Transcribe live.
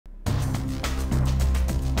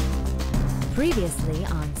Previously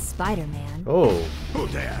on Spider-Man. Oh. Who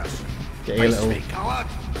dares? Getting a little Face me, coward.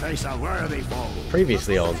 Face a worthy foe.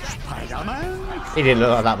 previously on. Spider-Man? He didn't look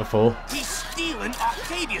like that before. He's stealing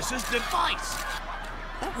Octavius's device.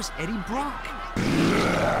 That was Eddie Brock.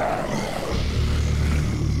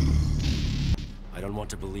 I don't want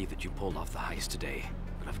to believe that you pulled off the heist today,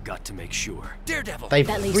 but I've got to make sure. Daredevil. They've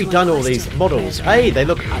That leaves redone one all these question. models. Hey, they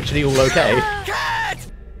look actually all okay.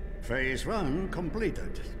 Phase 1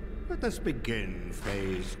 completed. Let us begin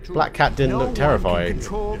phase 2. Black Cat didn't No look one terrifying. can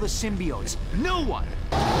control the symbiotes. No one.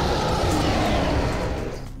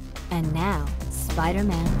 And now,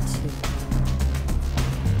 Spider-Man 2.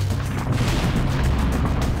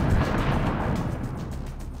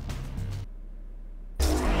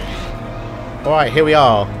 Alright, here we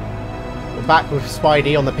are. We're back with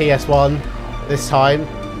Spidey on the PS1. This time,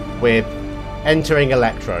 we're entering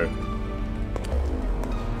Electro.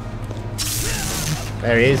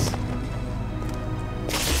 There he is.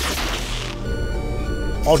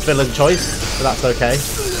 Odd villain choice, but that's okay.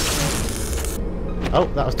 Oh,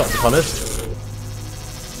 that was Dr. Connors.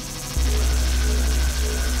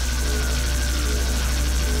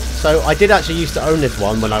 So, I did actually used to own this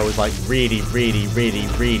one when I was like really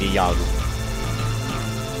young.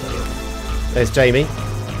 There's Jamie.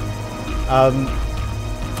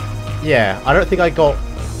 Yeah, I don't think I got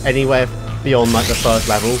anywhere beyond like the first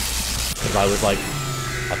level because I was like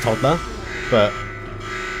a toddler, but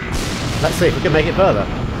let's see if we can make it further.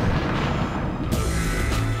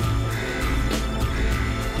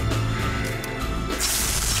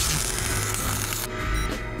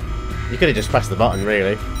 You could have just pressed the button,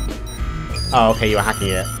 really. Oh, okay, you were hacking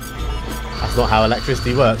it. That's not how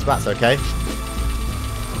electricity works, but that's okay.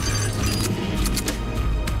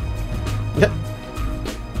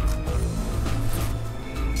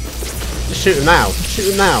 Just shoot him now.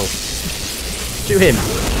 Shoot him now. Shoot him.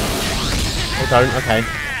 Oh, don't. Okay.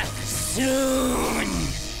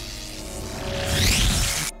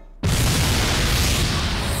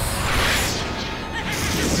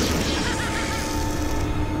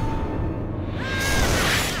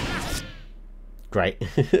 Great.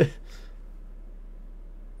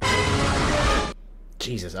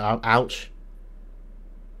 Jesus. Ouch.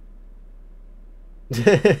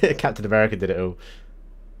 Captain America did it all.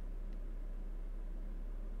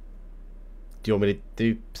 Do you want me to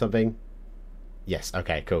do something? Yes,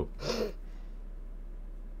 okay, cool.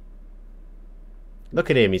 Look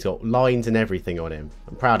at him, he's got lines and everything on him.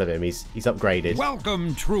 I'm proud of him, he's upgraded.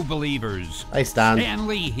 Welcome, true believers. Hey, Stan. Stan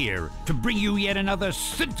Lee here to bring you yet another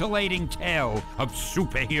scintillating tale of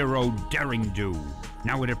superhero daring-do.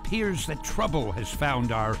 Now it appears that trouble has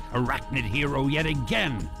found our arachnid hero yet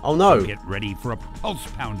again. Oh no. So get ready for a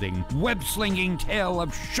pulse-pounding, web-slinging tale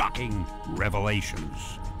of shocking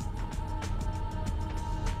revelations.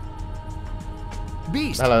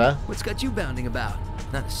 Beast, Hello there. what's got you bounding about?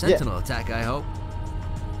 Not a sentinel attack, I hope.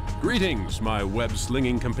 Greetings, my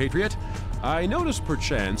web-slinging compatriot. I noticed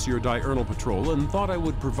perchance your diurnal patrol and thought I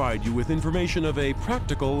would provide you with information of a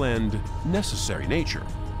practical and necessary nature.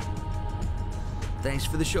 Thanks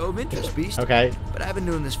for the show of interest, Beast. Okay. But I've been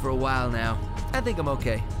doing this for a while now. I think I'm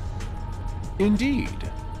okay. Indeed.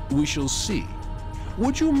 We shall see.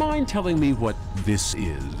 Would you mind telling me what this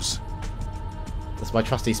is? That's my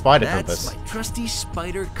trusty spider That's compass. my trusty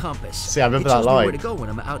spider compass. See, I remember it that shows me line. where to go when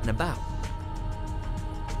I'm out and about.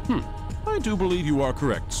 I do believe you are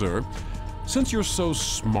correct, sir. Since you're so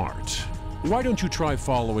smart, why don't you try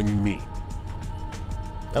following me?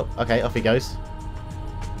 Oh, okay, off he goes.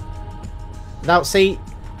 Now, see,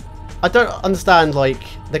 I don't understand, like,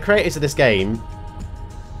 the creators of this game,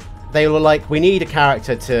 they were like, we need a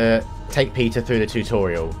character to take Peter through the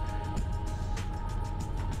tutorial.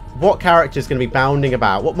 What character is going to be bounding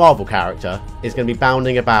about, what Marvel character is going to be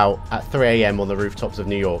bounding about at 3 AM on the rooftops of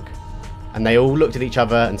New York? And they all looked at each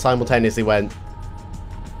other and simultaneously went,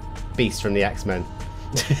 Beast from the X-Men.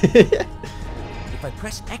 If I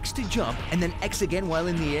press X to jump and then X again while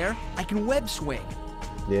in the air, I can web swing.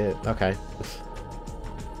 Yeah, okay.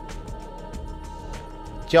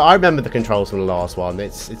 Yeah, I remember the controls from the last one.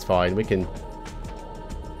 It's fine. We can...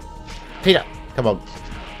 Peter, come on.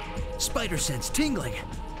 Spider sense tingling.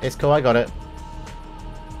 It's cool, I got it.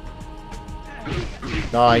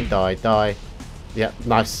 Die, die, die. Yeah,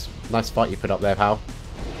 nice. Nice fight you put up there, pal.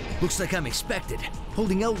 Looks like I'm expected.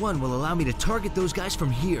 Holding L1 will allow me to target those guys from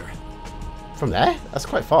here. From there? That's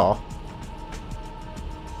quite far.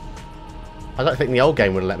 I don't think the old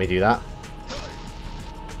game would have let me do that.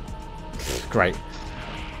 Great.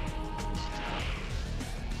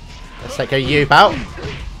 Let's take care of you, pal.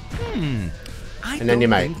 I And then your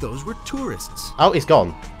don't mate. think those were tourists. Oh, he's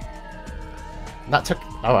gone. That took...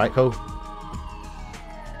 Alright, cool.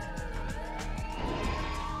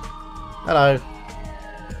 Hello.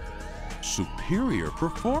 Superior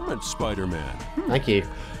performance, Spider-Man. Thank you.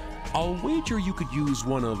 I'll wager you could use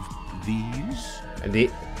one of these. And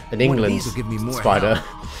an England these will give me more spider.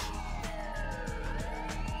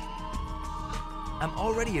 I'm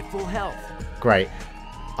already at full health. Great.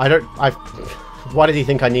 Why did he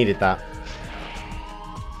think I needed that?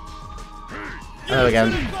 Hello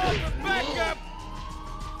again.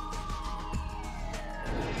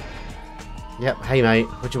 Yep, hey mate,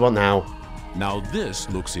 what do you want now? Now this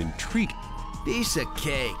looks intriguing. Piece of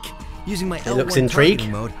cake. Using my L1 looks intrigue.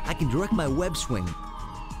 targeting mode, I can direct my web swing.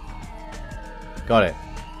 Got it.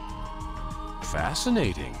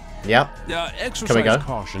 Fascinating. Yep. Exercise go?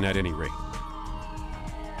 caution at any rate.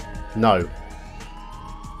 No.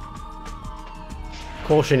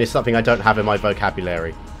 Caution is something I don't have in my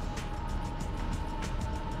vocabulary.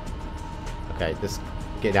 Okay, let's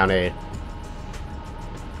get down here.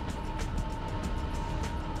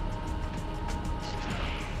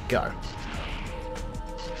 Go.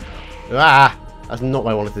 Ah! That's not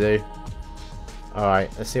what I wanted to do.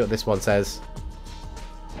 Alright, let's see what this one says.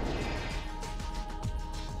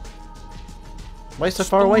 Why so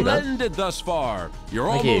far away, man? Splendid thus far. You're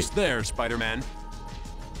Thank almost you. there, Spider-Man.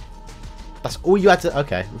 That's all you had to...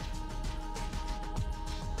 Okay.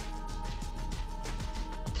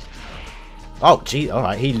 Oh, gee.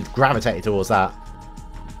 Alright, he gravitated towards that.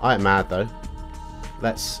 I am mad, though.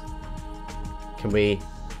 Let's... Can we...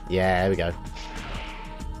 Yeah, there we go.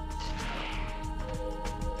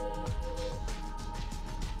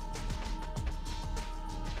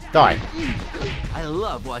 Die. I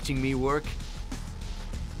love watching me work.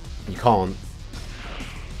 You can't.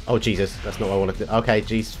 Oh, Jesus. That's not what I wanted to do. Okay,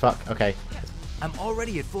 jeez. Fuck. Okay. I'm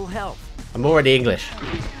already at full health. I'm already English.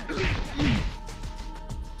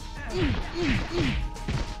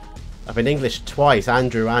 I've been English twice,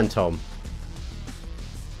 Andrew and Tom.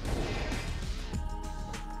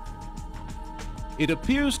 It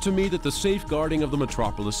appears to me that the safeguarding of the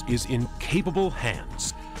metropolis is in capable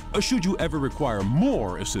hands. Should you ever require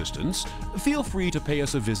more assistance, feel free to pay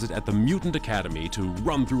us a visit at the Mutant Academy to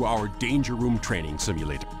run through our Danger Room training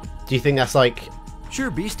simulator. Do you think that's like...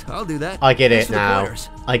 Sure, Beast. I'll do that. I get Thanks it for the now. pointers.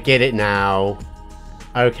 I get it now.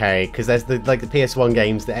 Okay, because there's the PS1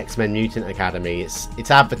 games, the X-Men Mutant Academy.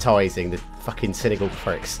 It's advertising, the fucking cynical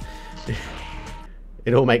pricks.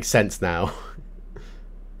 It all makes sense now.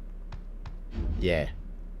 Yeah.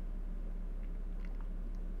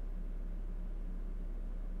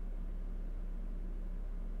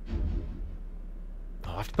 Oh,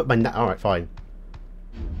 I have to put my... Alright, fine.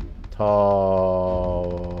 It's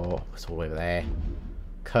all the way over there.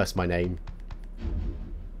 Curse my name.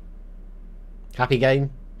 Happy game?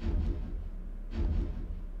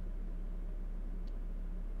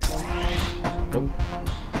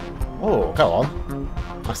 Oh, go on.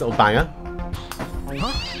 Nice little banger.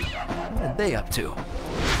 Huh? What are they up to?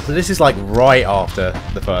 So this is like right after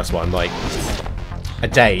the first one, like a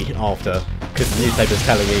day after, because the newspaper's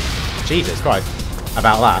telling me, Jesus Christ,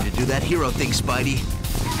 about that. To do that hero thing, Spidey.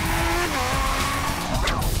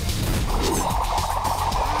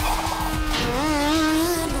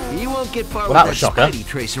 He won't get far Well, that with was that shocker. Spidey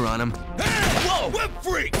tracer on him. Whoa, web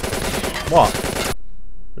freak! What?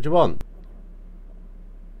 What do you want?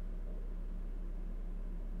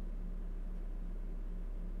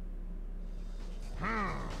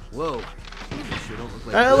 Whoa. You sure don't look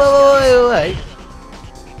like Wait, this wait, wait, wait.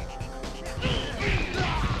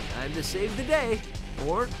 guy. Time to save the day.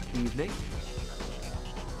 Or evening.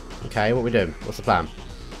 Okay, what are we doing? What's the plan?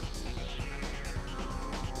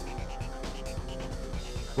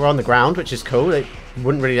 We're on the ground, which is cool. It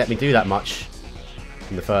wouldn't really let me do that much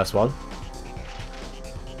in the first one.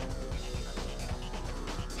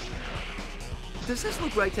 Does this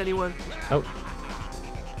look right to anyone? Oh.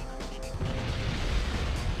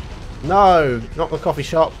 No, not the coffee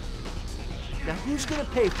shop. Now who's gonna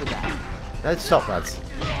pay for that? Let's stop, lads.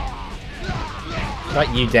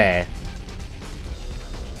 Don't you dare.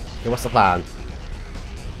 Okay, what's the plan?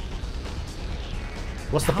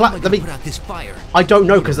 What's the How am I plan? Let gonna me... put out this fire? I don't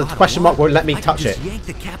know, because the Need a lot of question mark water. won't let me I could touch just it. yank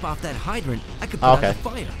the cap off that hydrant. I could put Oh, out okay. the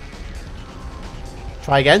fire.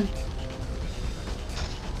 Try again.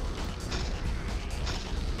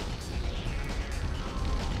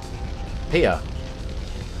 Here.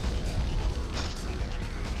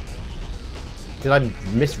 Did I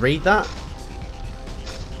misread that?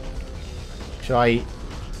 Should I...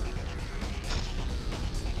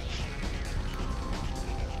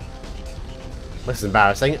 This is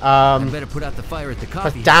embarrassing. I better put out the fire at the Press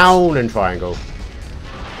coffee house. down and triangle.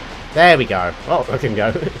 There we go. Oh, I can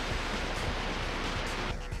go.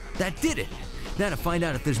 That did it. Now to find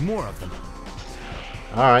out if there's more of them.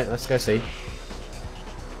 Alright, let's go see.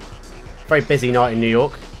 Very busy night in New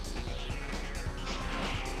York.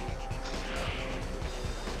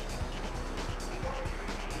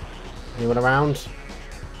 Anyone around?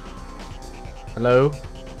 Hello?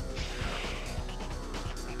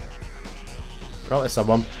 Oh, there's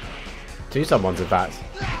someone. Two someones, in fact.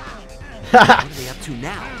 What are they up to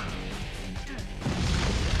now?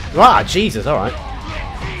 Ah, Jesus, alright.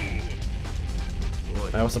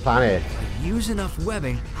 What's the plan here? If I use enough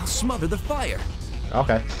webbing, I'll smother the fire.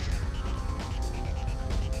 Okay.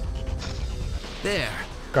 There.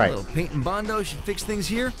 Great. A little paint and Bondo should fix things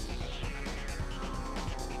here.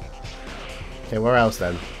 Okay, where else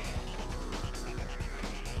then?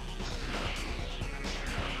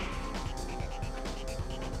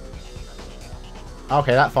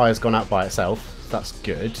 Okay, that fire's gone out by itself. That's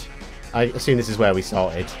good. I assume this is where we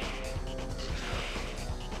started.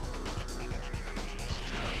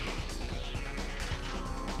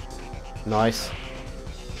 Nice.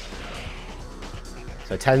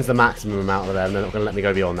 So 10's the maximum amount of them. They're not going to let me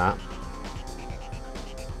go beyond that.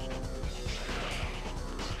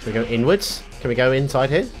 Should we go inwards? Can we go inside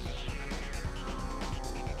here?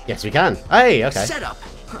 Yes, we can. Hey, okay. Setup.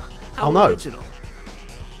 Huh. How Oh, no. original.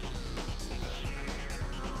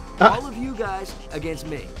 Ah. All of you guys against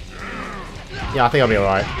me. Yeah, I think I'll be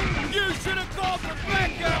alright. You should have called for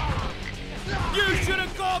backup! You should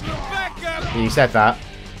have called for backup! You said that.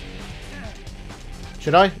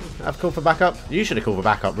 Should I have called for backup? You should have called for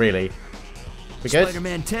backup, really. We good?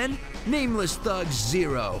 Spider-Man 10, Nameless Thug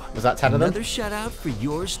 0. Was that 10 of them? Another shout out for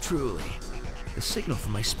yours truly. The signal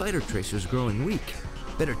from my spider tracer is growing weak.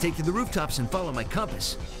 Better take to the rooftops and follow my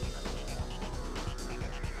compass.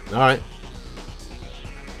 Alright.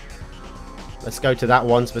 Let's go to that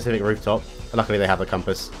one specific rooftop. Luckily they have the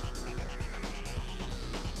compass.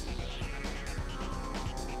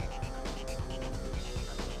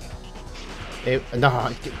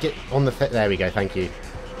 No, get on the... There we go, thank you.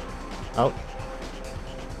 Oh.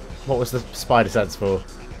 What was the spider sense for?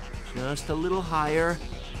 Just a little higher.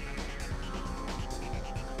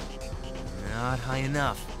 Not high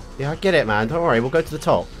enough. Yeah, I get it, man. Don't worry, we'll go to the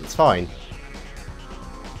top. It's fine.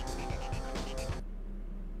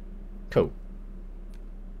 Cool.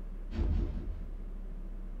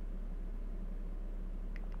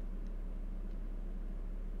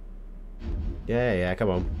 Yeah, come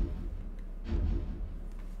on.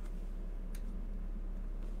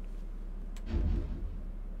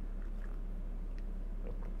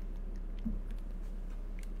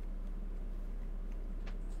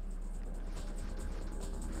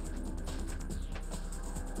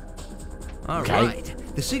 All Okay.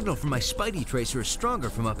 right. The signal from my Spidey tracer is stronger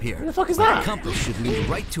from up here. Who the fuck is My that? compass should lead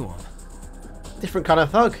right to him. Different kind of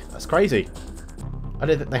thug. That's crazy. I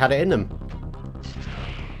didn't think they had it in them.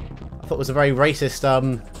 I thought it was a very racist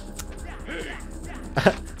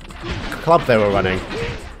club they were running.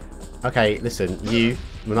 Okay, listen,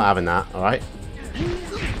 we're not having that, alright?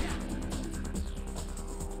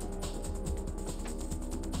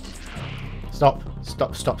 Stop.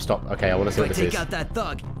 Okay, I want to see If what I this take is. out that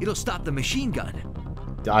thug, it'll stop the machine gun.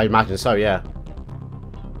 I imagine so, yeah.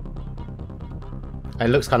 It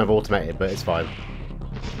looks kind of automated, but it's fine.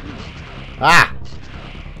 Ah!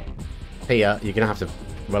 Peter, you're going to have to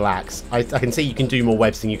relax. I can see you can do more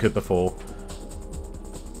webs than you could before.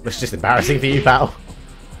 It's just embarrassing for you, pal.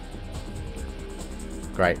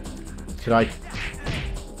 Great. Should I...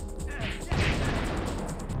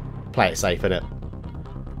 Play it safe, innit?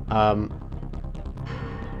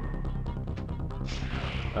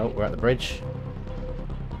 Oh, we're at the bridge.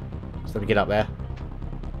 So let me get up there.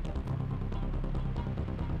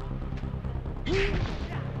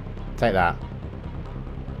 Take that.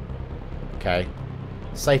 Okay.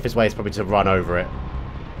 Safest way is probably to run over it.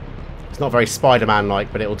 It's not very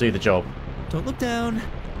Spider-Man-like, but it'll do the job. Don't look down.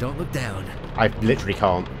 Don't look down. I literally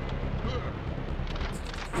can't.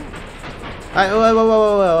 Hey,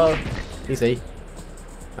 whoa. Easy.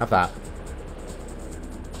 Have that.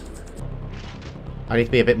 I need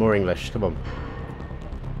to be a bit more English. Come on.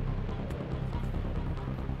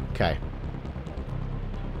 Okay.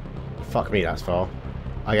 Fuck me, that's far.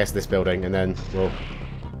 I guess this building, and then we'll...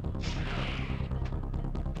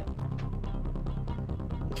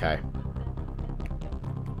 Okay.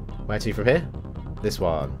 Where to from here? This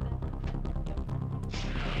one.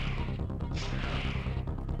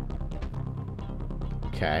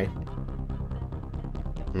 Okay.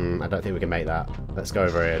 I don't think we can make that. Let's go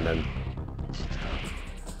over here and then...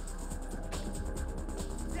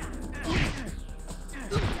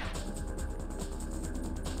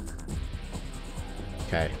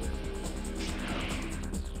 Okay.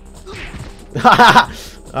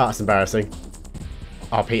 Oh, that's embarrassing.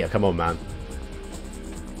 Oh, Peter, come on, man.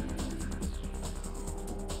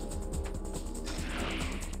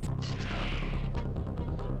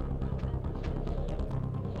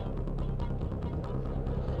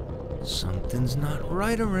 Something's not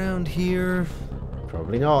right around here.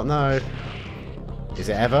 Probably not, no. Is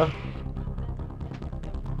it ever?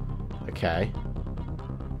 Okay.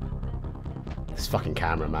 This fucking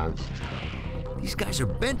camera, man. These guys are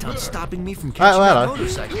bent on stopping me from catching hello. that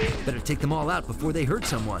motorcycle. Better take them all out before they hurt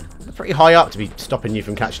someone. They're pretty high up to be stopping you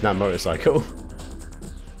from catching that motorcycle.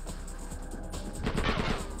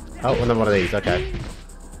 Oh, another one of these, okay.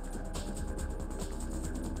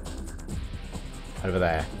 Over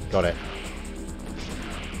there. Got it.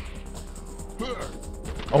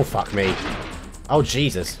 Oh, fuck me. Oh,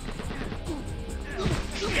 Jesus.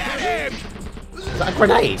 Get him! Is that a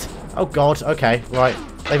grenade? Oh, God. Okay, right.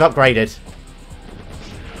 They've upgraded.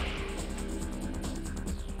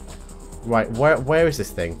 Right, where is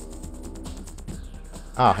this thing?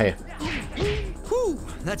 Ah, here. Whew,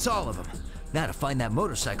 that's all of them. Now to find that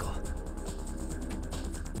motorcycle.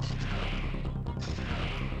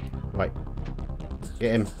 Right.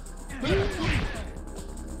 Get him.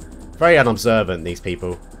 Very unobservant, these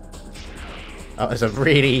people. Oh, there's a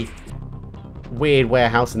really weird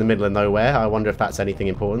warehouse in the middle of nowhere. I wonder if that's anything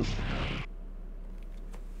important.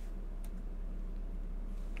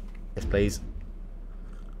 Yes, please.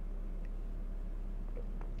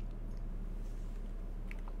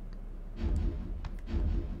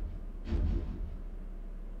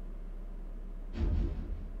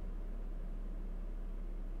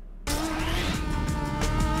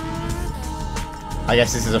 I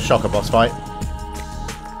guess this is a shocker boss fight.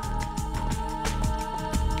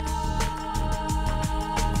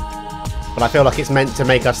 But I feel like it's meant to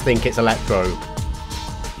make us think it's Electro.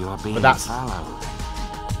 You are being But that's... followed.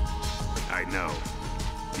 I know.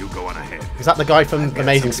 You go on ahead. Is that the guy from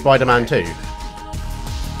Amazing Spider-Man 2?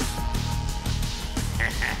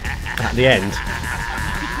 At the end.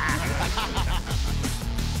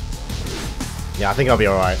 Yeah, I think I'll be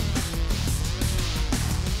alright.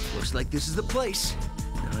 Looks like this is the place.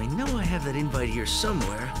 Now I know I have that invite here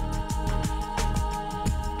somewhere.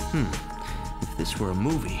 If this were a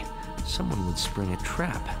movie, someone would spring a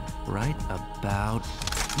trap right about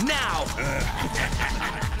now.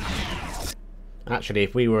 Actually,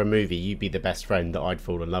 if we were a movie, you'd be the best friend that I'd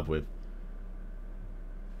fall in love with.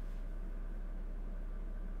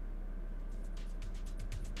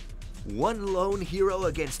 One lone hero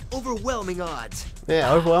against overwhelming odds.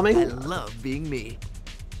 Yeah, I overwhelming? love being me.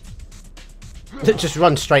 Just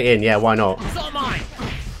run straight in, yeah, why not? It's all mine!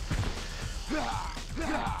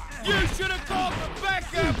 You should have called for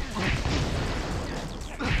backup!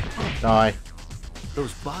 Die.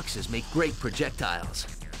 Those boxes make great projectiles.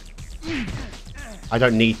 I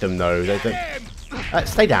don't need them, though.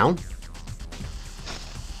 Stay down.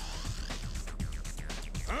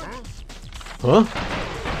 Huh?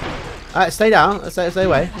 Stay down. Stay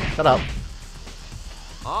away. Shut up.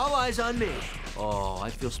 All eyes on me. Oh, I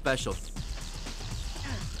feel special.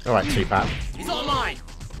 Alright, Tupac. He's all mine!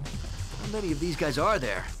 How many of these guys are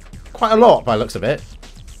there? Quite a lot, by the looks of it.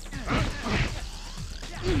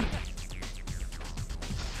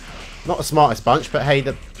 Not the smartest bunch, but hey,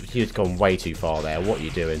 you've gone way too far there. What are you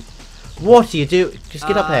doing? What are you doing? Just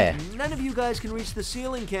get up there. None of you guys can reach the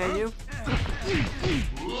ceiling, can you?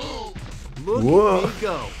 Look Whoa. at me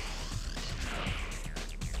go.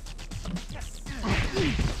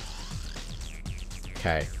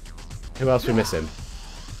 Okay. Who else are we missing?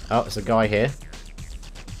 Oh, there's a guy here.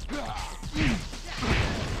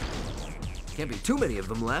 Can't be too many of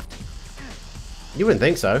them left. You wouldn't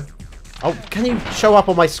think so. Oh, can you show up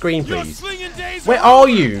on my screen, Your please? slinging days Where are are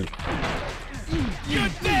you? You're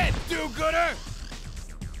dead, do-gooder!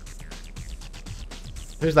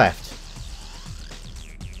 Who's left?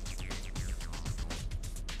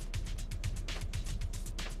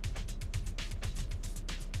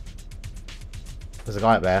 There's a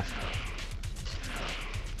guy up there.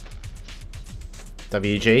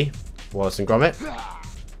 WG, Wallace and Gromit.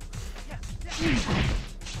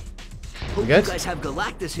 Hope good? you guys have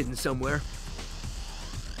Galactus hidden somewhere.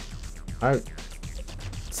 I don't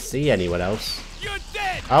see anyone else. You're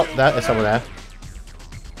dead! Oh, there's someone there.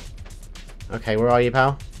 Okay, where are you,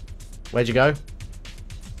 pal? Where'd you go?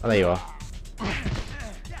 Oh, there you are.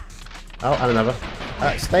 Oh, and another.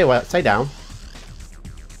 Stay away. Stay down.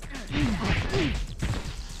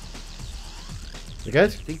 You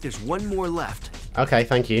good? I think there's one more left. Okay,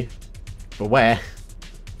 thank you. But where?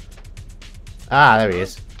 Ah, there he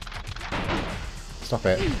is. Stop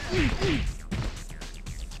it.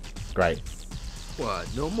 Great.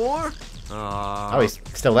 What, no more? Oh, he's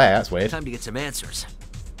still there. That's weird. Time to get some answers.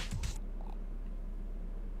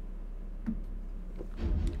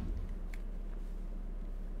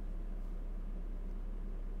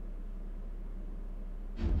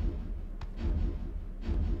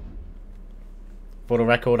 For the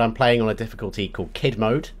record, I'm playing on a difficulty called Kid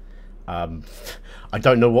Mode. I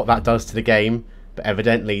don't know what that does to the game, but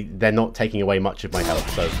evidently they're not taking away much of my health,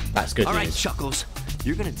 so that's good news. All right, Chuckles.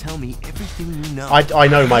 You're gonna tell me everything you know. I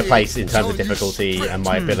know my place in terms of difficulty and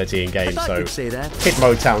my ability in game, so say that. Kid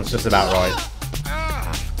Mode sounds just about right.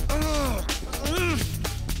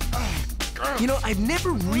 You know, I've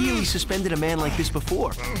never really suspended a man like this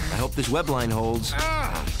before. I hope this web line holds.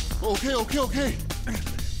 Okay.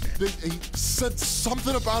 They said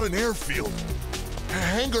something about an airfield.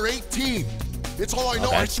 Hangar 18. It's all I know,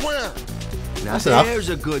 Okay. I swear. Now That's enough. there's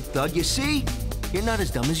a good thug. You see? You're not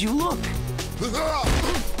as dumb as you look.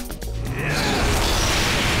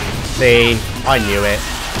 See, I knew it.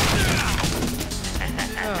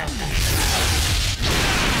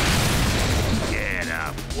 Get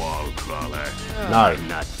up, wall crawler. No. I'm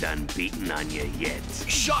not done beating on you yet.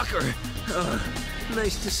 Shocker.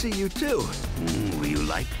 Nice to see you too. You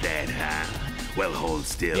like that, huh? Well, hold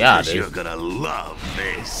still, Yeah, I 'cause do. you're gonna love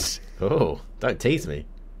this. Oh, don't tease me.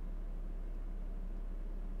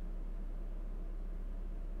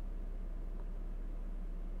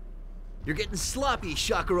 You're getting sloppy,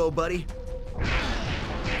 Shocker, old buddy.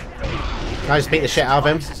 Can I just beat the shit out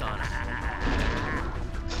of him?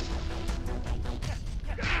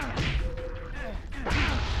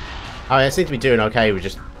 Oh, I seem to be doing okay with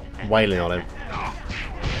just wailing on him.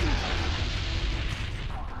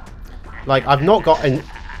 Like, I've not got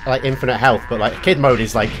like infinite health, but like Kid Mode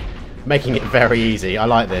is like making it very easy. I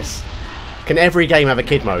like this. Can every game have a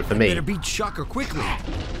Kid Mode for me? Better beat Shocker quickly.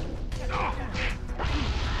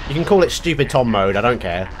 You can call it Stupid Tom Mode, I don't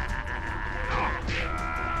care.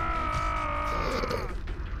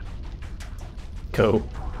 Cool.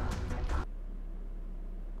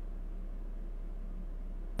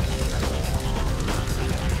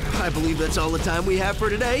 I believe that's all the time we have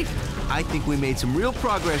for today. I think we made some real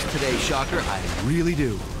progress today, Shocker. I really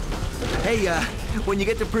do. Hey, when you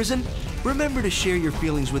get to prison, remember to share your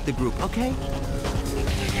feelings with the group, okay?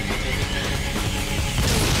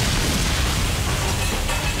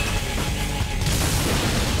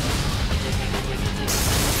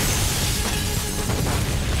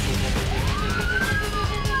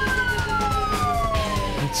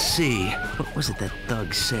 Let's see. What was it that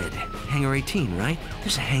Thug said? Hangar 18, right?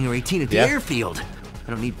 There's a Hangar 18 at the airfield. I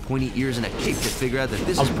don't need pointy ears and a cape to figure out that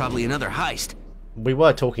this is probably another heist. We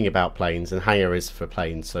were talking about planes, and hangar is for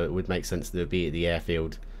planes, so it would make sense that it would be at the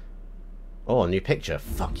airfield. Oh, a new picture.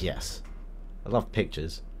 Fuck yes. I love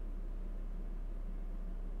pictures.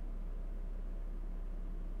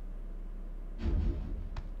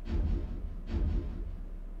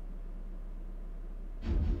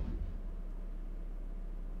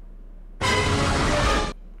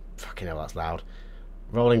 Fucking hell, that's loud.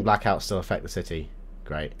 Rolling blackouts still affect the city.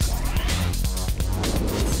 Great.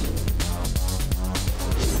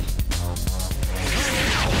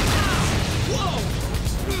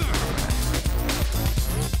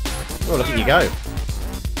 Oh, look at you go.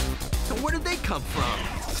 So where did they come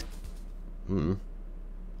from?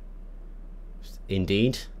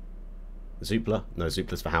 Indeed. Zoopla? No,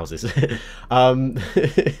 Zoopla's for houses.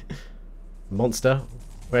 Monster.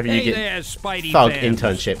 Wherever you Hey get there, Spidey thug fans.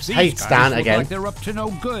 internships. These Hey, guys Stan look again. like they're up to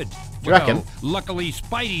no good. you reckon? Luckily,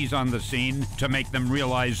 Spidey's on the scene to make them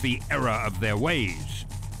realize the error of their ways.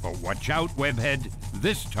 But watch out, Webhead.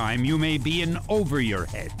 This time you may be in over your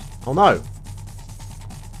head. Oh no.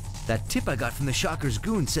 That tip I got from the Shocker's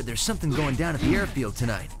goon said there's something going down at the airfield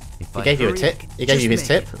tonight. If He gave you a tip? He gave you his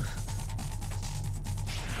tip?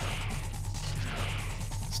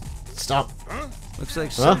 Stop. Looks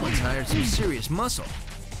like someone's hired some serious muscle.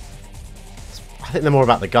 I think they're more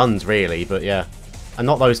about the guns, really, but yeah. And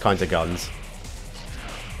not those kinds of guns.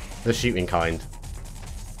 The shooting kind.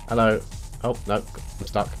 Hello. Oh, no. I'm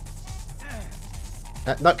stuck.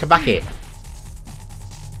 No, come back here.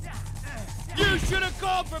 You should have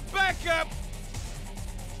called for backup!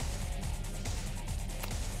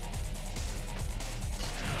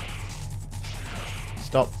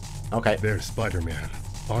 Stop. Okay. There's Spider-Man.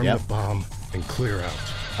 Arm Yep. the bomb and clear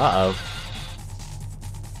out. Uh-oh.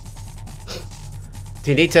 Do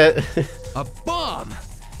you need to... A bomb!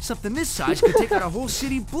 Something this size could take out a whole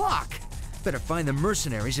city block. Better find the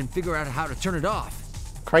mercenaries and figure out how to turn it off.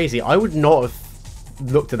 Crazy. I would not have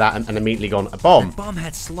looked at that and immediately gone, a bomb. That bomb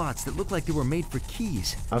had slots that looked like they were made for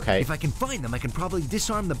keys. Okay. If I can find them, I can probably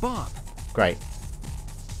disarm the bomb. Great.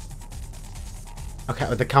 Okay,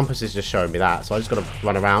 well, the compass is just showing me that, so I just got to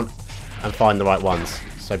run around and find the right ones.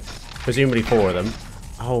 So, presumably 4 of them.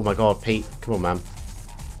 Oh my god, Pete. Come on, man.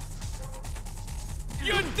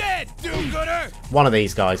 You're dead, do-gooder! One of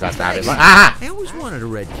these guys has to have it. Like, ah! I always wanted a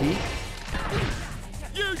red key.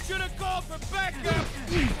 You should have called for backup!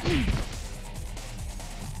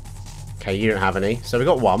 Okay, you don't have any. So we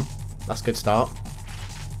got one. That's a good start.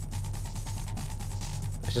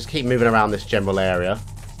 Let's just keep moving around this general area.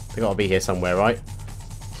 They gotta be here somewhere, right?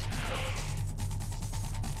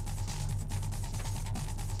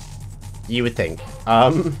 You would think.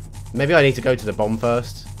 Maybe I need to go to the bomb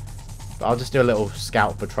first. But I'll just do a little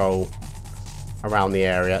scout patrol around the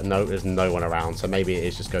area. No, there's no one around, so maybe it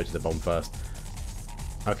is just go to the bomb first.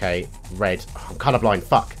 Okay, red. Oh, I'm colorblind.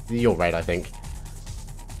 Fuck. You're red, I think.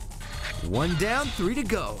 1 down, 3 to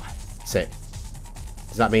go. Sick.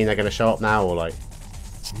 Does that mean they're going to show up now, or like...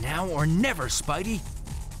 It's now or never, Spidey.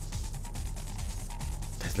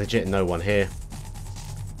 There's legit no one here.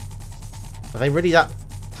 Are they really that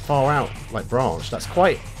far out, like, branch? That's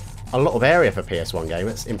quite a lot of area for a PS1 game.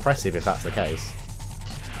 It's impressive if that's the case.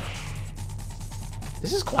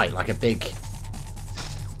 This is quite like a big...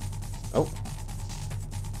 Oh.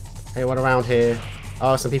 Anyone around here?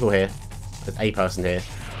 Oh, some people here. There's a person here.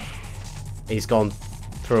 He's gone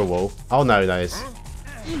through a wall. Oh, no, there's...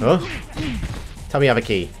 Huh? Tell me you have a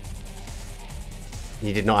key.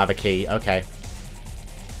 You did not have a key. Okay.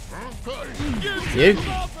 You?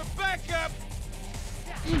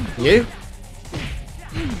 You?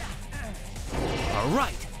 All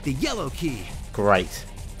right, the yellow key. Great.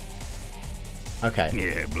 Okay.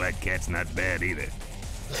 Yeah, Black Cat's not bad either.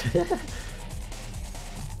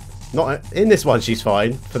 Not in this one, she's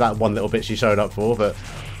fine for that one little bit she showed up for, but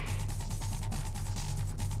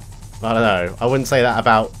I don't know. I wouldn't say that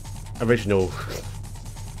about original.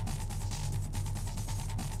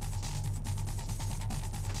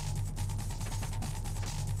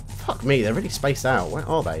 Fuck me, they're really spaced out. Where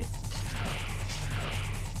are they?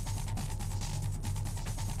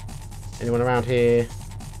 Anyone around here?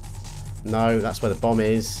 No, that's where the bomb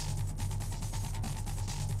is.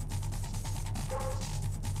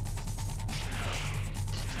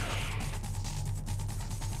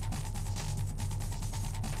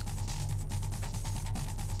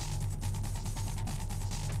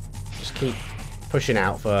 Just keep pushing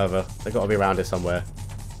out further. They've got to be around here somewhere.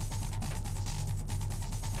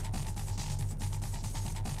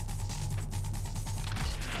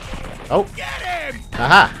 Oh! Get him!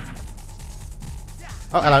 Aha!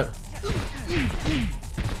 Oh, hello.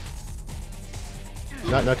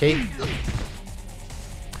 No, no key.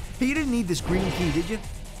 Hey, you didn't need this green key, did you?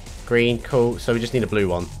 Green, cool. So we just need a blue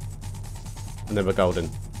one. And then we're golden.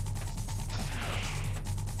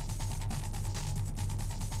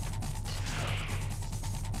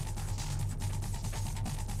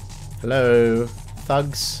 Hello,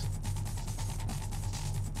 thugs.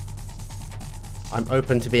 I'm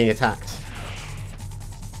open to being attacked.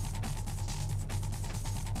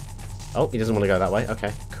 Oh, he doesn't want to go that way.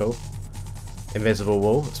 Okay, cool. Invisible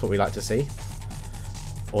wall. That's what we like to see.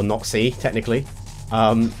 Or not see, technically.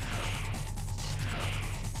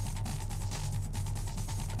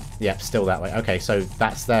 Yep, still that way. Okay, so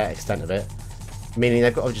that's their extent of it. Meaning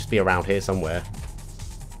they've got to just be around here somewhere.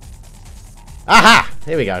 Aha!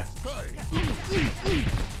 Here we go.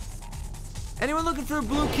 Anyone looking for a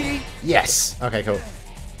blue key? Yes! Okay, cool.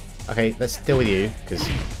 Okay, let's deal with you, because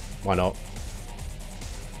why not?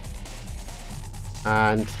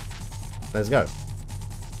 And let's go.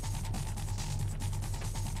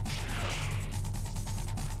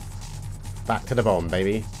 Back to the bomb,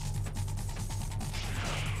 baby.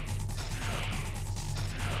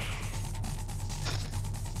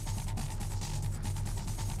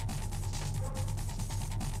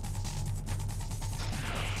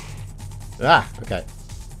 Ah, okay.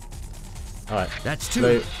 Alright. That's 2.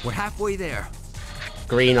 Blue. We're halfway there.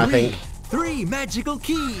 Green, I think. 3 magical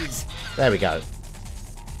keys. There we go.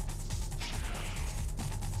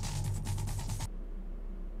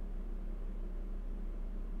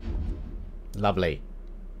 Lovely.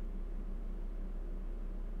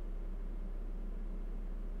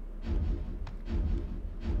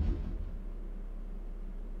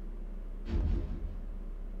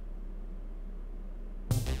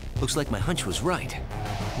 Looks like my hunch was right.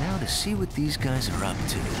 Now to see what these guys are up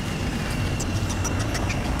to.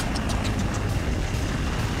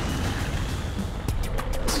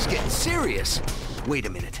 This is getting serious. Wait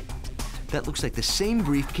a minute. That looks like the same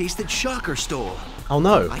briefcase that Shocker stole. Oh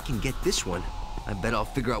no. If I can get this one, I bet I'll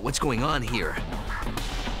figure out what's going on here.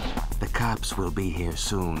 The cops will be here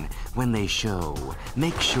soon. When they show,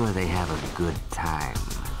 make sure they have a good time.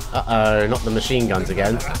 Uh-oh, not the machine guns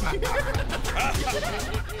again.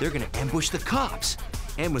 They're gonna ambush the cops,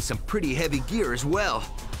 and with some pretty heavy gear as well.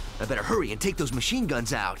 I better hurry and take those machine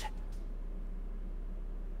guns out.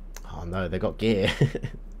 Oh no, they got gear.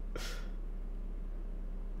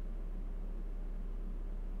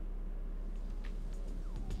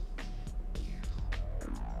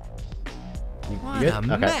 What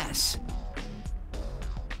good? a Okay. mess!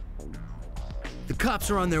 The cops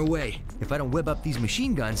are on their way. If I don't whip up these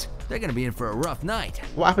machine guns, they're gonna be in for a rough night.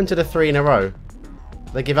 What happened to the 3 in a row?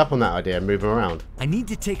 They give up on that idea and move them around. I need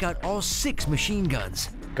to take out all 6 machine guns.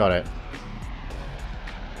 Got it.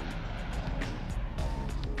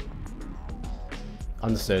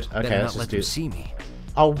 Understood. Okay, Better let's not let just do them this. see me.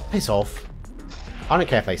 Oh, piss off. I don't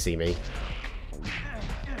care if they see me.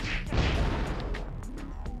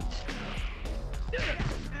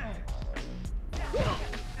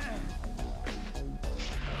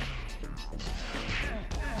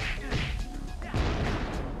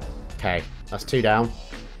 Okay, that's 2 down.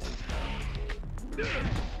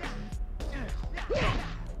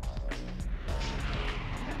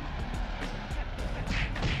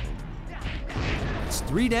 It's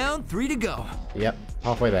 3 down, 3 to go. Yep,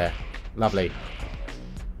 halfway there. Lovely.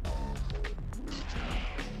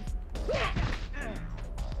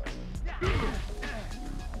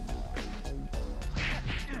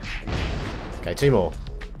 Okay, 2 more.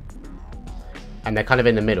 And they're kind of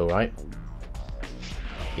in the middle, right?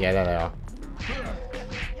 Yeah, there they are.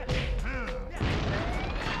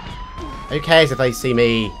 Who cares if they see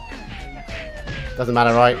me? Doesn't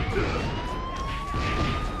matter, right?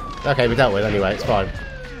 Okay, we're dealt with anyway, it's fine.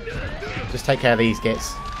 Just take care of these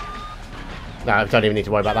gits. No, I don't even need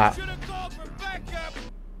to worry about that.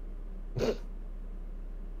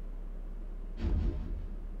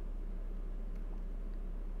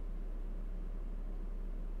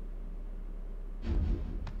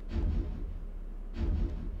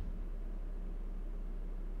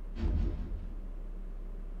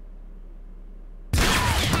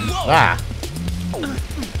 Ah!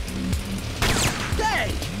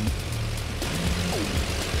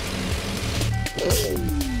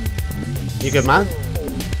 You good, man?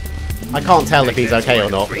 I can't tell if he's okay or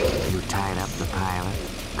not. You tied up the pilot?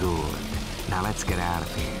 Good. Now let's get out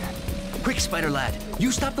of here. Quick, Spider Lad.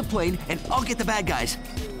 You stop the plane, and I'll get the bad guys.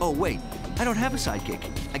 Oh, wait. I don't have a sidekick.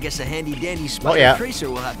 I guess a handy-dandy Spider yet. Tracer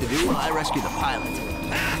will have to do while I rescue the pilot.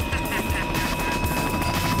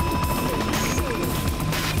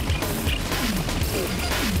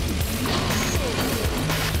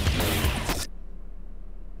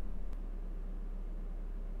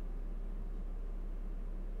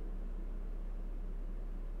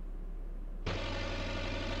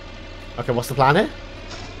 Okay, what's the plan here?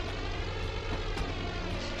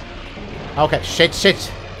 Okay, shit.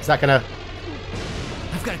 Is that gonna...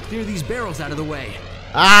 I've got to clear these barrels out of the way.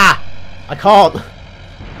 Ah! I can't!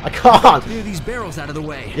 Clear these barrels out of the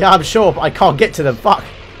way. Yeah, I'm sure, but I can't get to them. Fuck!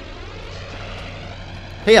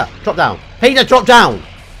 Peter, drop down. Peter, drop down!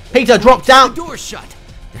 Peter, drop down! The door's shut.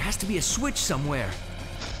 There has to be a switch somewhere.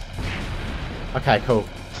 Okay, cool.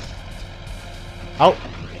 Oh.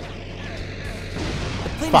 The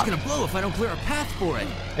plane's Fuck. gonna blow if I don't clear a path for it.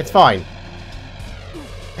 It's fine.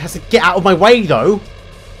 It has to get out of my way, though.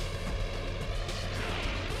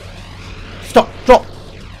 Stop! Drop!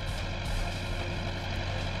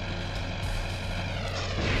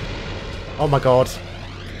 Oh my god.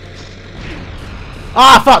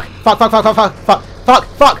 Ah, fuck!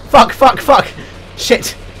 Fuck!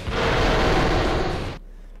 Shit!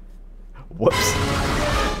 Whoops.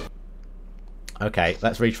 Okay,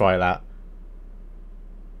 let's retry that.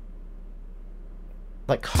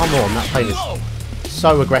 Like, come on, that plane is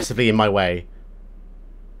so aggressively in my way.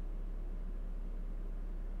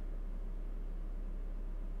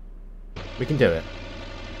 We can do it.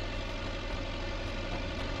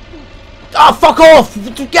 Oh, fuck off!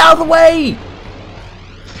 Get out of the way!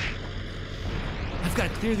 I've got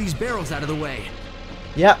to clear these barrels out of the way.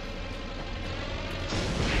 Yep.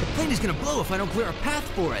 The plane is gonna blow if I don't clear a path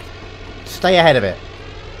for it. Stay ahead of it.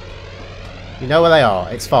 You know where they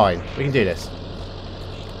are. It's fine. We can do this.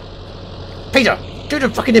 Peter! Do the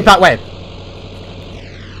fucking impact web!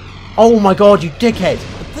 Oh my god, you dickhead!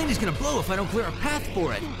 The plane is gonna blow if I don't clear a path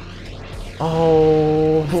for it.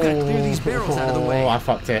 Oh. I've got to clear these barrels out of the way. I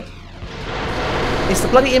fucked it. It's the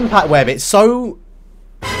bloody impact web. It's so...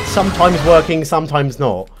 sometimes working, sometimes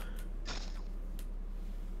not.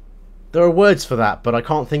 There are words for that, but I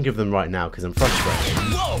can't think of them right now because I'm frustrated.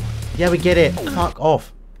 Whoa! Yeah, we get it. Fuck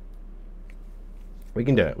off. We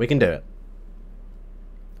can do it. We can do it.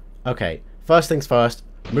 Okay. First things first.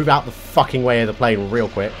 Move out the fucking way of the plane real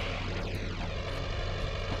quick.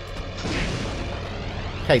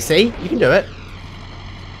 Okay, see? You can do it.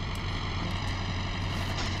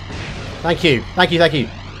 Thank you. Thank you, thank you.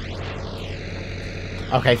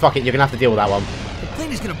 Okay, fuck it. You're gonna have to deal with that one. The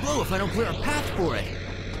plane is gonna blow if I don't clear a path for it.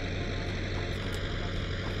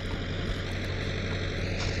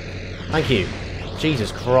 Thank you.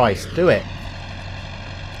 Jesus Christ. Do it.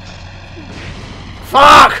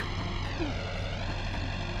 Fuck!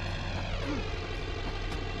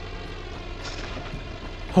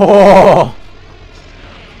 Oh!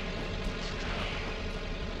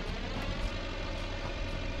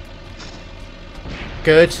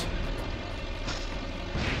 Good.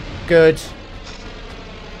 Good.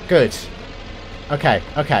 Good. Okay,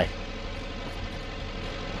 okay.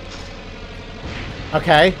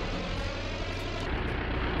 Okay.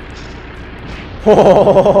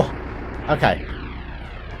 Oh! Okay.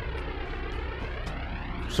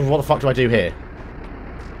 So what the fuck do I do here?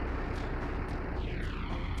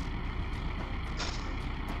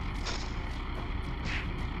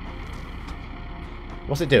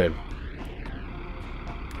 What's it doing?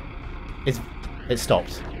 It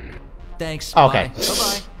stopped. Thanks. Oh, okay. Bye.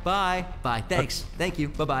 Bye-bye. Bye. Bye. Thanks. Thank you.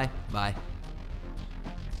 Bye-bye. Bye.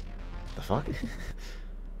 The fuck?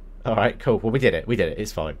 Alright, cool. Well, we did it. We did it.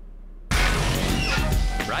 It's fine.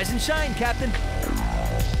 Rise and shine, Captain.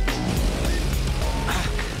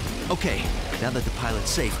 Okay, now that the pilot's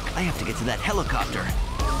safe, I have to get to that helicopter.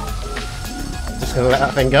 Just gonna let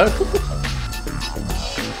that thing go.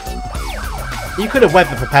 You could have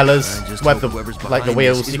webbed the propellers, webbed the like the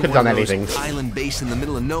wheels. You could have done anything. Island base in the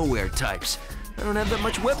middle of nowhere types. I don't have that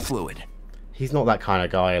much web fluid. He's not that kind of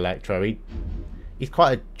guy, Electro. He's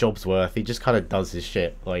quite a job's worth. He just kind of does his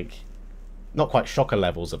shit. Like, not quite shocker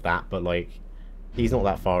levels of that, but like, he's not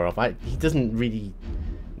that far off. He doesn't really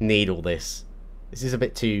need all this. This is a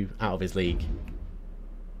bit too out of his league.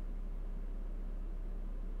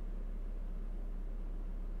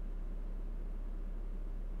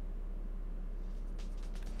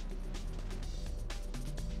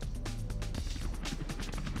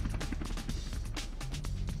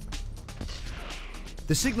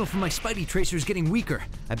 The signal from my Spidey tracer is getting weaker.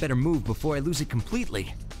 I better move before I lose it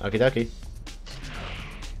completely. Okie dokie.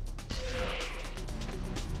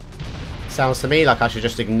 Sounds to me like I should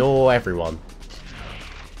just ignore everyone.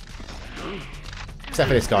 Except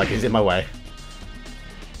for this guy, because he's in my way.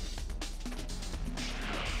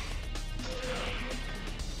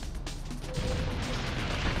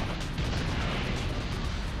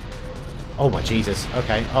 Oh my Jesus.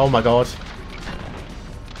 Okay. Oh my God.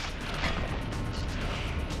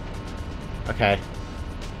 Okay.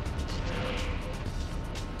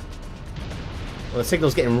 Well, the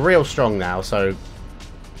signal's getting real strong now, so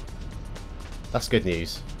that's good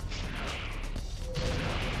news.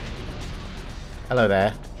 Hello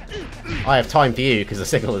there. I have time for you because the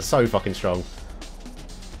signal is so fucking strong.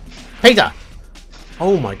 Peter!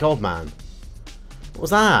 Oh my God, man. What was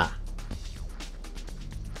that?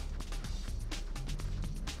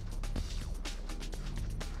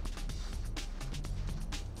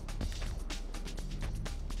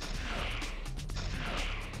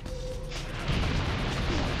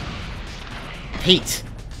 Pete!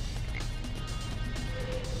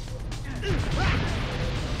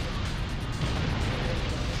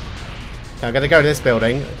 Okay, I'm going to go to this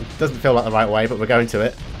building. It doesn't feel like the right way, but we're going to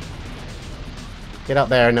it. Get up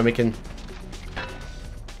there and then we can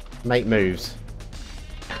make moves.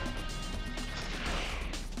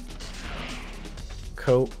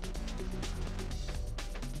 Cool.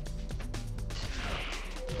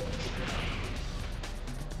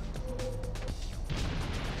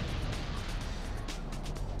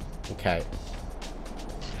 Okay.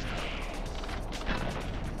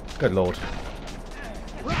 Good lord.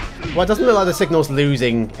 Well, it doesn't look like the signal's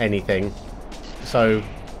losing anything, so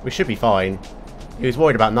we should be fine. He was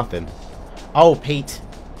worried about nothing. Oh, Pete.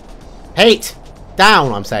 Pete!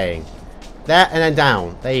 Down, I'm saying. There and then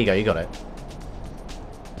down. There you go, you got it.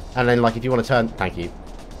 And then, like, if you want to turn... Thank you.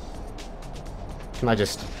 Can I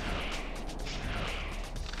just...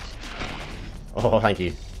 Oh, thank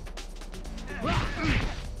you.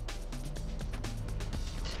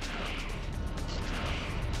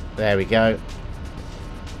 There we go.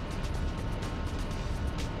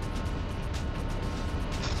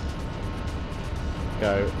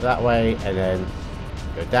 Go that way and then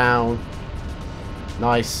go down.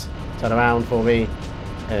 Nice. Turn around for me.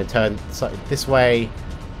 And then turn this way.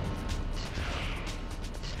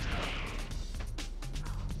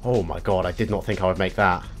 Oh my God, I did not think I would make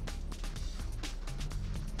that.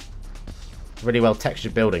 Really well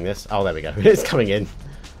textured building this. Oh, there we go. It's coming in.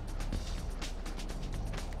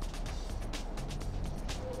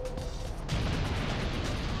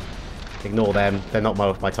 Ignore them. They're not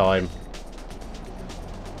worth my time.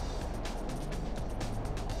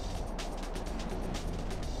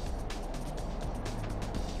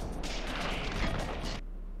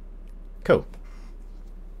 Cool.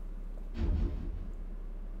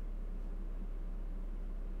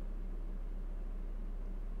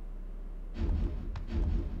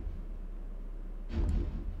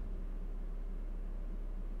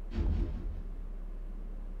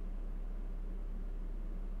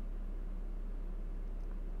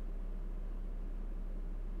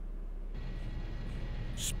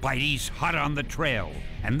 Spidey's hot on the trail,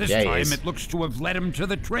 and this Yeah, he time is. it looks to have led him to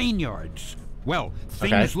the train yards. Well,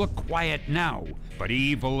 things look quiet now, but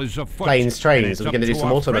evil is afoot. Planes, trains. and Are we it's gonna do up some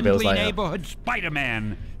our automobiles friendly later? neighborhood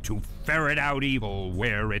Spider-Man to ferret out evil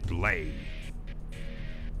where it lay.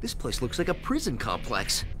 This place looks like a prison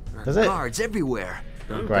complex. There are Does it? guards everywhere.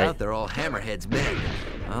 No Great. doubt they're all Hammerhead's men.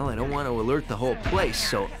 Well, I don't want to alert the whole place,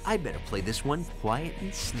 so I better play this one quiet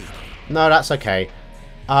and sneaky. No, that's okay.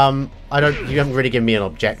 You haven't really given me an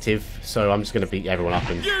objective, so I'm just gonna beat everyone up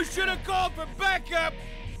and... You should have called for backup!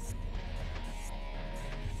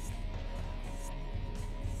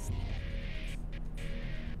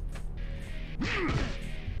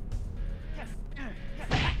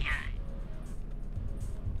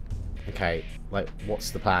 Okay, like,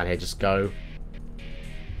 what's the plan here? Just go...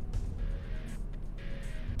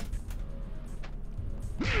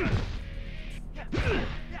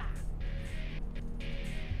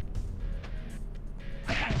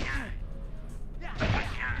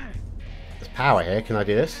 There's power here. Can I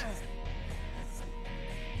do this?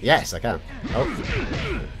 Yes, I can.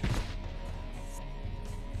 Oh.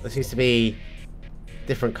 There seems to be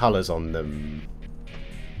different colours on them.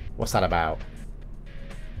 What's that about?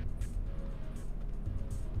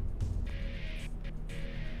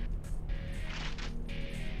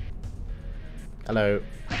 Hello.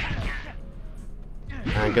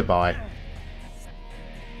 And goodbye.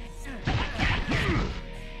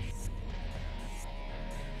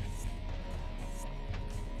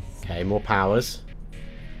 Okay, more powers.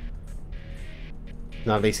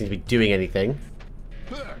 None of these seem to be doing anything.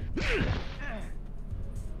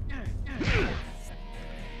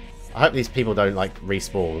 I hope these people don't, like,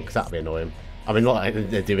 respawn, because that'd be annoying. I mean, not like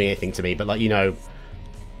they're doing anything to me, but, like, you know...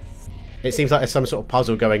 It seems like there's some sort of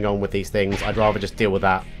puzzle going on with these things. I'd rather just deal with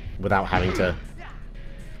that without having to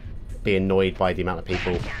be annoyed by the amount of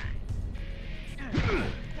people.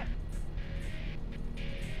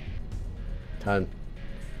 Turn.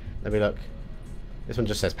 Let me look. This one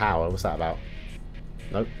just says power. What's that about?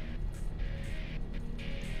 Nope.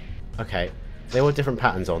 Okay. There were different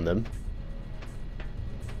patterns on them.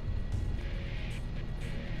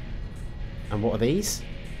 And what are these?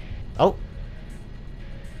 Oh!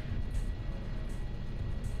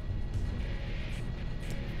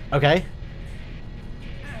 Okay.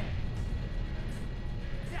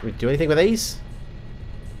 Can we do anything with these?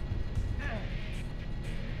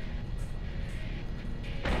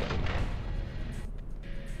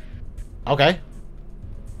 Okay.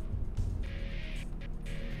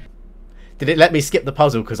 Did it let me skip the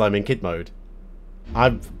puzzle because I'm in kid mode?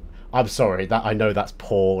 I'm sorry. That I know that's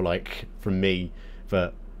poor, like, from me,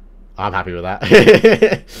 but I'm happy with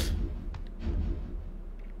that.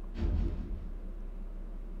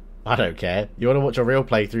 I don't care. You want to watch a real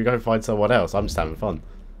playthrough, go and find someone else. I'm just having fun.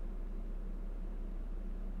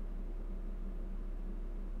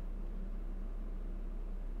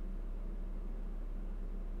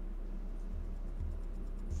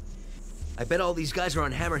 I bet all these guys are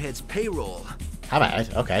on Hammerhead's payroll.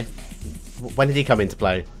 Hammerhead? Okay. When did he come into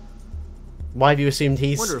play? Why have you assumed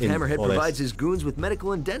he's Wonder if in Hammerhead all provides this? his goons with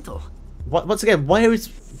medical and dental. Once again, why is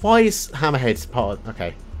Hammerhead part of...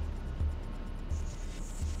 Okay.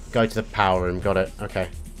 Go to the power room. Got it. Okay.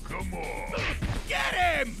 Come on! Get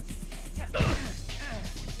him!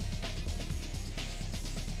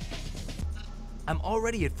 I'm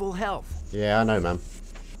already at full health. Yeah, I know, man.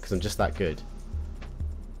 Because I'm just that good.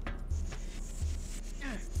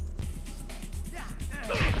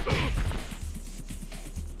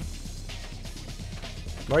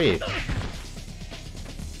 Where are you?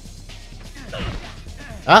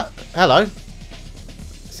 Ah, hello.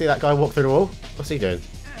 See that guy walk through the wall? What's he doing?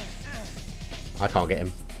 I can't get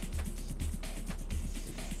him.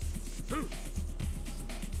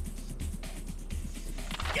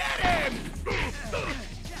 Get him!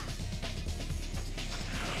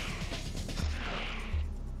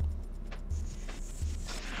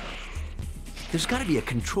 There's got to be a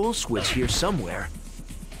control switch here somewhere.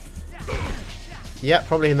 Yeah,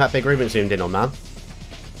 probably in that big room it zoomed in on, man.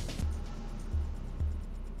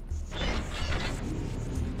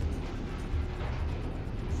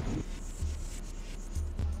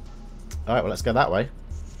 Alright, well, let's go that way.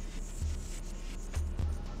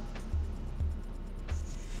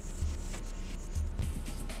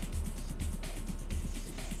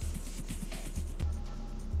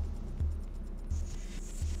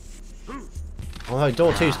 Although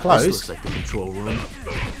door 2's closed. This looks like the control room.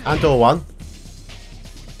 And door 1.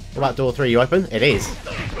 What about door 3? You open? It is.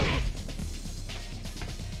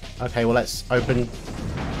 Okay, well, let's open.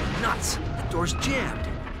 Nuts! That door's jammed.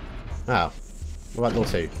 Oh. What about door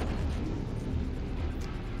 2?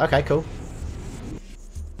 Okay, cool.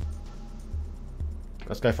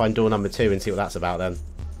 Let's go find door number 2 and see what that's about then.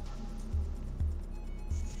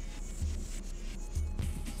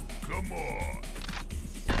 Come on.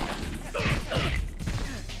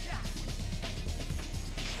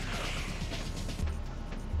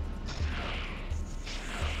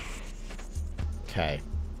 Okay.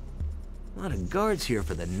 A lot of guards here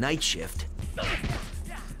for the night shift.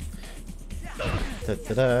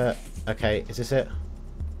 Da-da-da. Okay, is this it?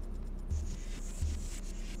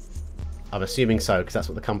 I'm assuming so, because that's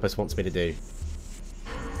what the compass wants me to do.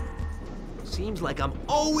 Seems like I'm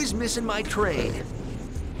always missing my train.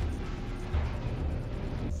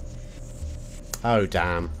 Oh,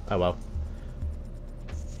 damn. Oh, well.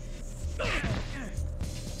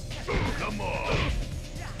 Come on.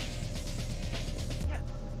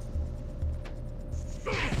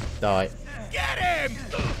 Die. Get him!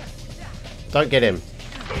 Don't get him.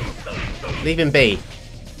 Leave him be.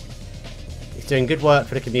 He's doing good work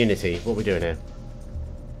for the community. What are we doing here?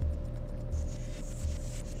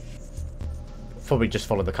 Probably just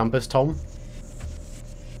follow the compass, Tom.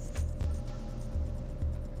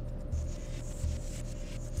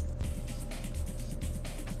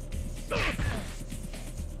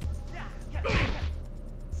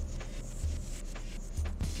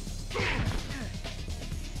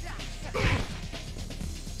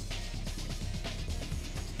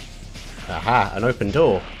 Aha, an open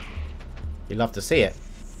door. You'd love to see it.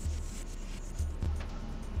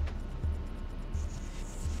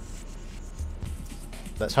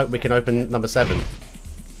 Let's hope we can open number 7.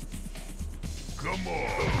 Come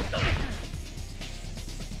on.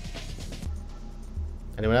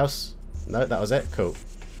 Anyone else? No, that was it? Cool.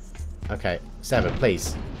 Okay, 7,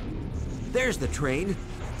 please. There's the train.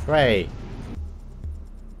 Hooray!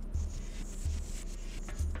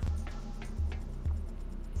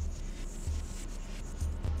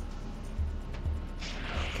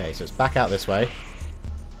 Okay, so it's back out this way.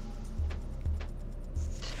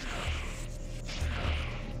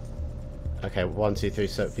 Okay, 1, 2, 3,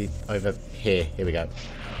 so it'd be over here. Here we go.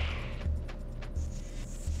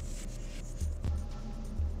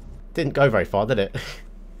 Didn't go very far, did it?